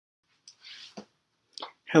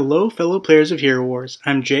Hello, fellow players of Hero Wars.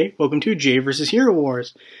 I'm Jay. Welcome to Jay vs. Hero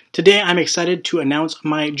Wars. Today, I'm excited to announce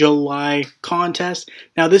my July contest.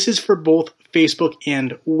 Now, this is for both Facebook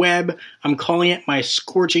and web. I'm calling it my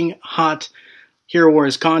Scorching Hot Hero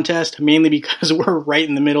Wars contest, mainly because we're right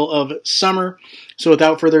in the middle of summer. So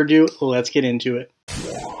without further ado, let's get into it.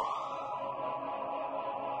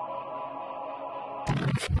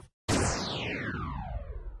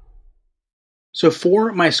 So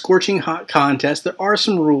for my Scorching Hot contest, there are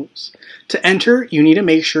some rules. To enter, you need to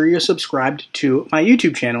make sure you're subscribed to my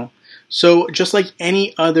YouTube channel. So just like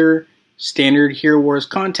any other standard Hero Wars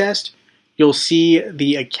contest, you'll see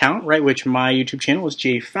the account, right, which my YouTube channel is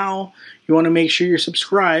JFowl. You want to make sure you're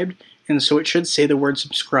subscribed, and so it should say the word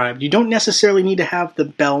subscribed. You don't necessarily need to have the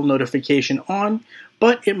bell notification on,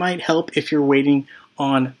 but it might help if you're waiting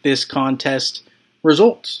on this contest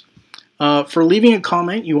results. For leaving a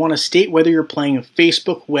comment, you want to state whether you're playing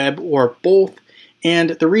Facebook, web, or both.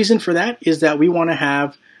 And the reason for that is that we want to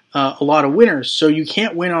have a lot of winners. So you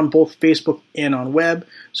can't win on both Facebook and on web.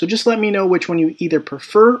 So just let me know which one you either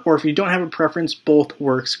prefer, or if you don't have a preference, both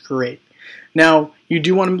works great. Now, you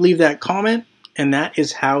do want to leave that comment, and that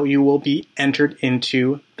is how you will be entered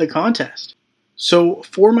into the contest. So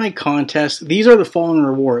for my contest, these are the following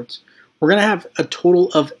rewards. We're going to have a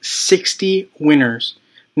total of 60 winners.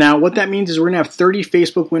 Now, what that means is we're going to have 30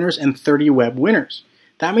 Facebook winners and 30 web winners.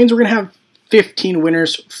 That means we're going to have 15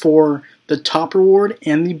 winners for the top reward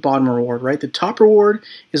and the bottom reward, right? The top reward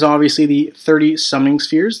is obviously the 30 summoning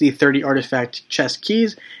spheres, the 30 artifact chest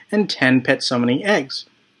keys, and 10 pet summoning eggs.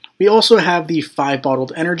 We also have the 5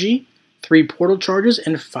 bottled energy, 3 portal charges,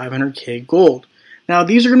 and 500k gold. Now,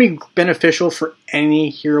 these are going to be beneficial for any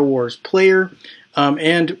Hero Wars player.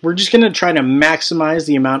 And we're just going to try to maximize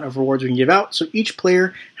the amount of rewards we can give out, so each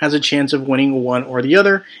player has a chance of winning one or the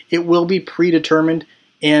other. It will be predetermined,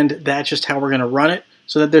 and that's just how we're going to run it,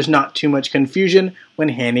 so that there's not too much confusion when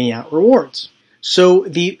handing out rewards. So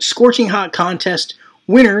the Scorching Hot contest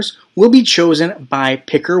winners will be chosen by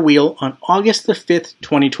Picker Wheel on August the 5th,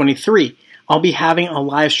 2023. I'll be having a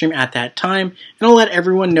live stream at that time, and I'll let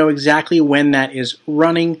everyone know exactly when that is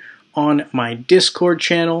running on my Discord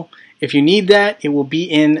channel. If you need that, it will be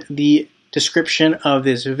in the description of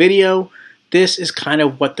this video. This is kind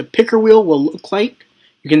of what the picker wheel will look like.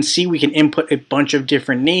 You can see we can input a bunch of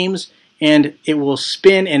different names, and it will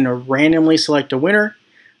spin and randomly select a winner.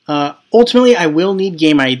 Ultimately, I will need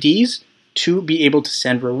game IDs to be able to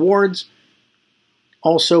send rewards.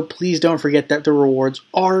 Also, please don't forget that the rewards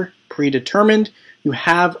are predetermined. You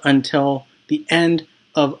have until the end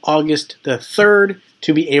of August the 3rd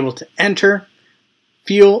to be able to enter.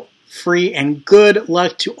 Feel free, and good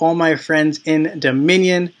luck to all my friends in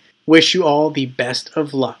Dominion. Wish you all the best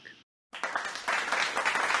of luck.